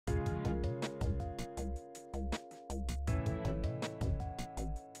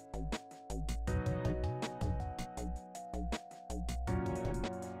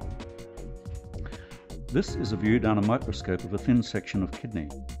This is a view down a microscope of a thin section of kidney.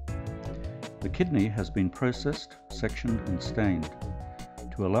 The kidney has been processed, sectioned and stained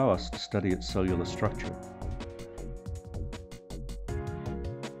to allow us to study its cellular structure.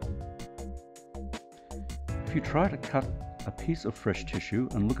 If you try to cut a piece of fresh tissue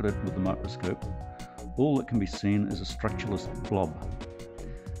and look at it with the microscope, all that can be seen is a structureless blob.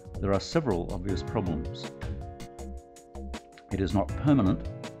 There are several obvious problems. It is not permanent,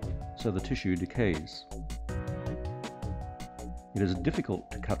 so the tissue decays. It is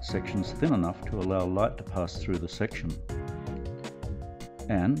difficult to cut sections thin enough to allow light to pass through the section.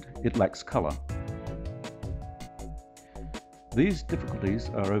 And it lacks colour. These difficulties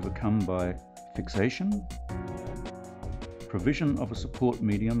are overcome by fixation, provision of a support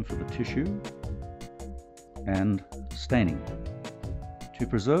medium for the tissue, and staining. To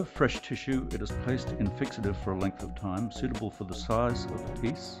preserve fresh tissue, it is placed in fixative for a length of time suitable for the size of the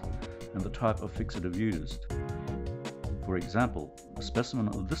piece and the type of fixative used. For example, a specimen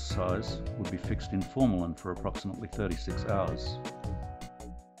of this size would be fixed in formalin for approximately 36 hours.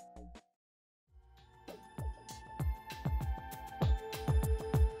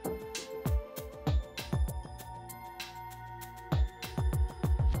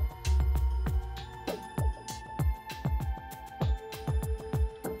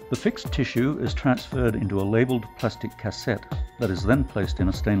 The fixed tissue is transferred into a labelled plastic cassette that is then placed in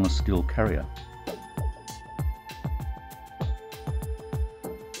a stainless steel carrier.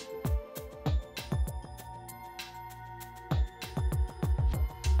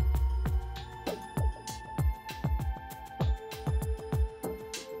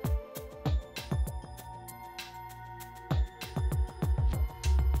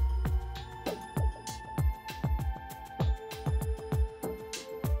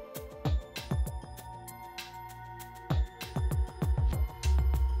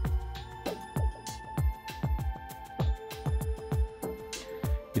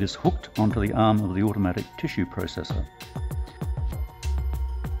 It is hooked onto the arm of the automatic tissue processor.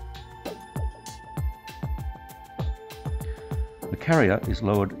 The carrier is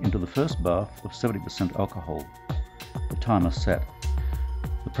lowered into the first bath of 70% alcohol. The timer set.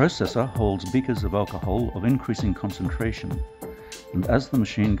 The processor holds beakers of alcohol of increasing concentration, and as the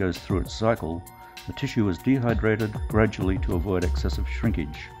machine goes through its cycle, the tissue is dehydrated gradually to avoid excessive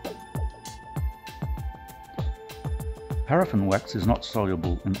shrinkage. Paraffin wax is not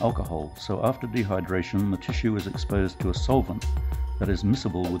soluble in alcohol, so after dehydration the tissue is exposed to a solvent that is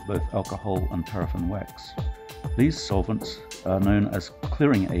miscible with both alcohol and paraffin wax. These solvents are known as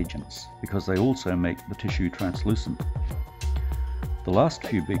clearing agents because they also make the tissue translucent. The last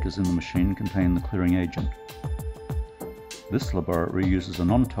few beakers in the machine contain the clearing agent. This laboratory uses a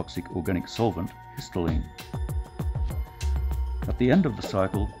non-toxic organic solvent, histoline. At the end of the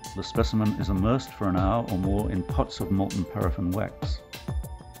cycle, the specimen is immersed for an hour or more in pots of molten paraffin wax.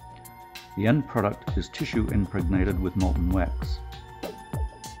 The end product is tissue impregnated with molten wax.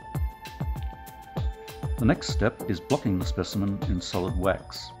 The next step is blocking the specimen in solid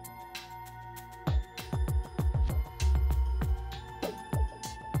wax.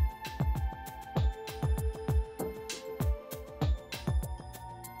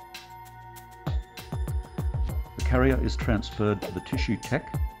 The carrier is transferred to the tissue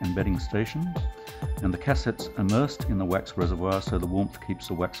tech embedding station, and the cassettes immersed in the wax reservoir so the warmth keeps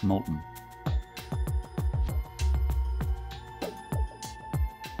the wax molten.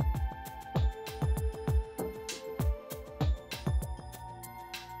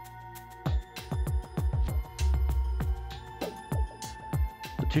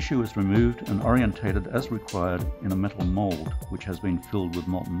 The tissue is removed and orientated as required in a metal mould which has been filled with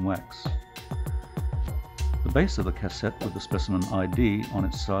molten wax. The base of the cassette with the specimen ID on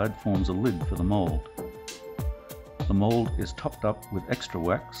its side forms a lid for the mould. The mould is topped up with extra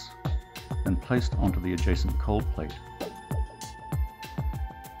wax, then placed onto the adjacent cold plate.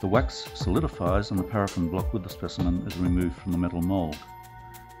 The wax solidifies and the paraffin block with the specimen is removed from the metal mould.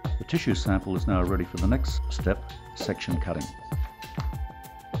 The tissue sample is now ready for the next step, section cutting.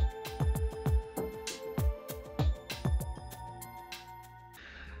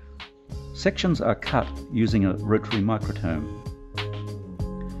 Sections are cut using a rotary microtome.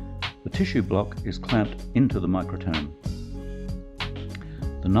 The tissue block is clamped into the microtome.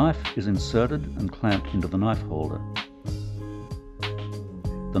 The knife is inserted and clamped into the knife holder.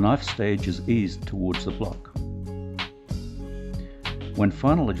 The knife stage is eased towards the block. When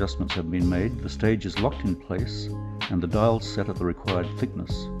final adjustments have been made, the stage is locked in place and the dials set at the required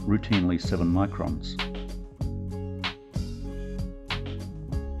thickness, routinely 7 microns.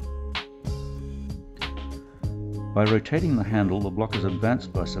 By rotating the handle, the block is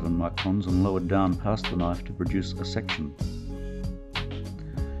advanced by 7 microns and lowered down past the knife to produce a section.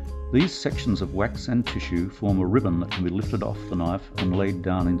 These sections of wax and tissue form a ribbon that can be lifted off the knife and laid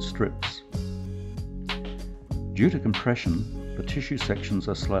down in strips. Due to compression, the tissue sections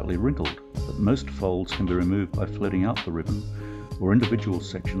are slightly wrinkled, but most folds can be removed by floating out the ribbon or individual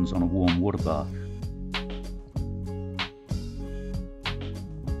sections on a warm water bath.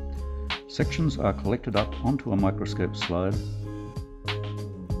 Sections are collected up onto a microscope slide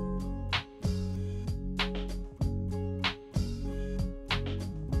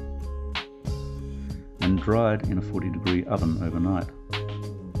and dried in a 40-degree oven overnight.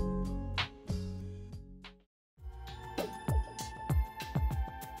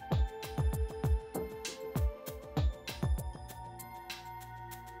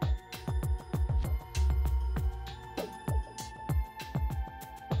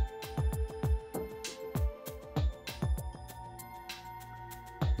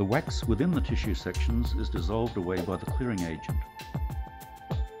 The wax within the tissue sections is dissolved away by the clearing agent.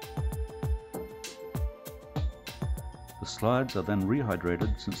 The slides are then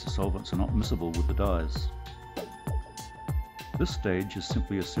rehydrated since the solvents are not miscible with the dyes. This stage is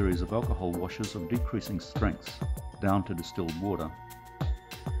simply a series of alcohol washes of decreasing strengths down to distilled water.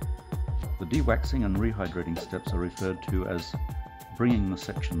 The dewaxing and rehydrating steps are referred to as bringing the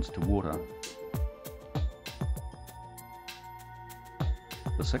sections to water.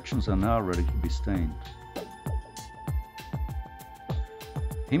 The sections are now ready to be stained.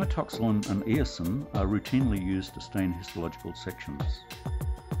 Hematoxylin and eosin are routinely used to stain histological sections.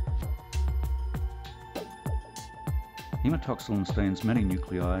 Hematoxylin stains many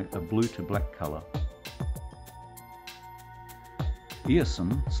nuclei a blue to black color.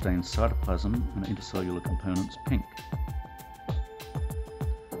 Eosin stains cytoplasm and intercellular components pink.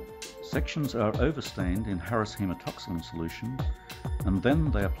 Sections are overstained in Harris hematoxylin solution, and then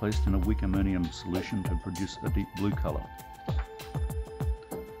they are placed in a weak ammonium solution to produce a deep blue color.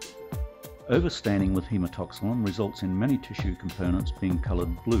 Overstaining with hematoxylin results in many tissue components being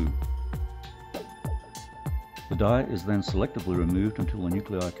colored blue. The dye is then selectively removed until the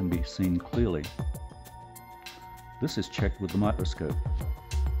nuclei can be seen clearly. This is checked with the microscope.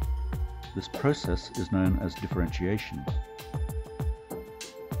 This process is known as differentiation.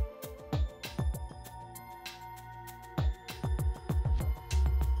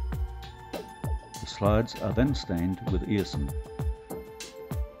 The slides are then stained with eosin.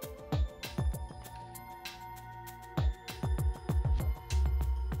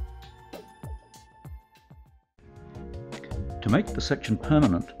 To make the section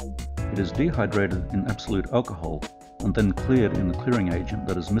permanent, it is dehydrated in absolute alcohol and then cleared in the clearing agent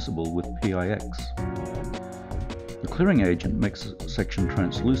that is miscible with PIX. The clearing agent makes the section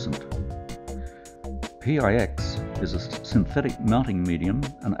translucent. PIX is a synthetic melting medium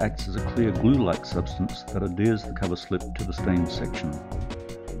and acts as a clear glue-like substance that adheres the cover slip to the stained section.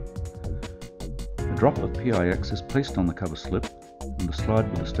 A drop of PIX is placed on the cover slip and the slide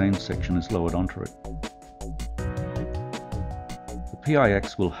with the stained section is lowered onto it. The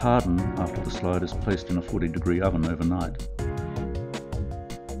PIX will harden after the slide is placed in a 40-degree oven overnight.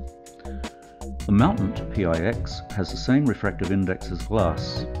 The mountant PIX has the same refractive index as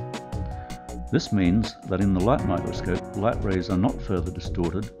glass. This means that in the light microscope, light rays are not further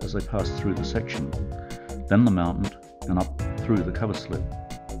distorted as they pass through the section, then the mountant and up through the cover slip.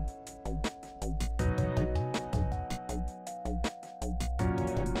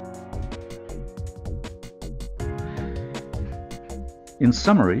 In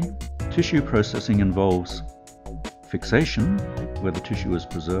summary, tissue processing involves fixation, where the tissue is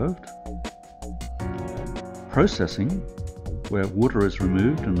preserved, processing, where water is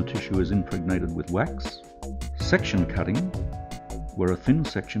removed and the tissue is impregnated with wax, section cutting, where a thin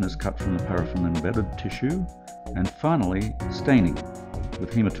section is cut from the paraffin-embedded tissue, and finally staining,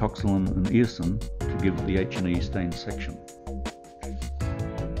 with hematoxylin and eosin to give the H&E stained section.